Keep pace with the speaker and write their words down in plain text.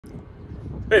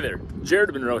Hey there,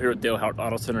 Jared Monroe here with Dale Howard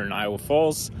Auto Center in Iowa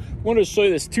Falls. I wanted to show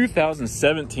you this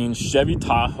 2017 Chevy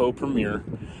Tahoe Premier.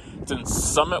 It's in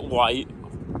Summit White.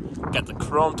 Got the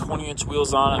chrome 20-inch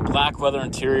wheels on it, black leather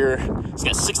interior. It's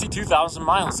got 62,000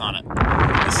 miles on it.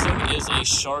 This thing is a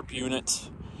sharp unit.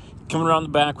 Coming around the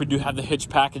back, we do have the hitch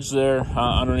package there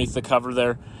underneath the cover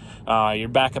there. Your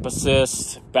backup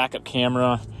assist, backup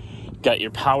camera. Got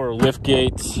your power lift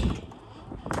gate.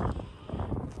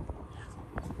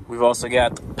 We've also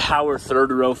got power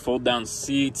third row fold down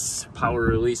seats, power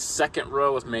release second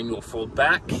row with manual fold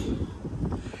back.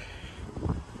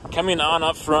 Coming on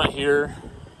up front here,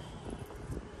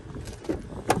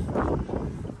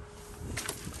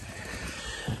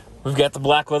 we've got the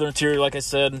black leather interior, like I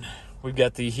said. We've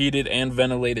got the heated and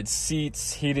ventilated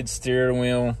seats, heated steering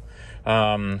wheel,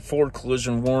 forward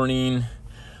collision warning,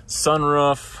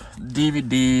 sunroof,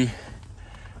 DVD,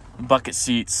 bucket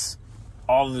seats,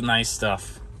 all the nice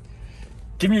stuff.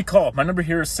 Give me a call. My number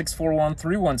here is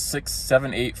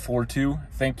 641-316-7842.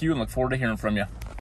 Thank you and look forward to hearing from you.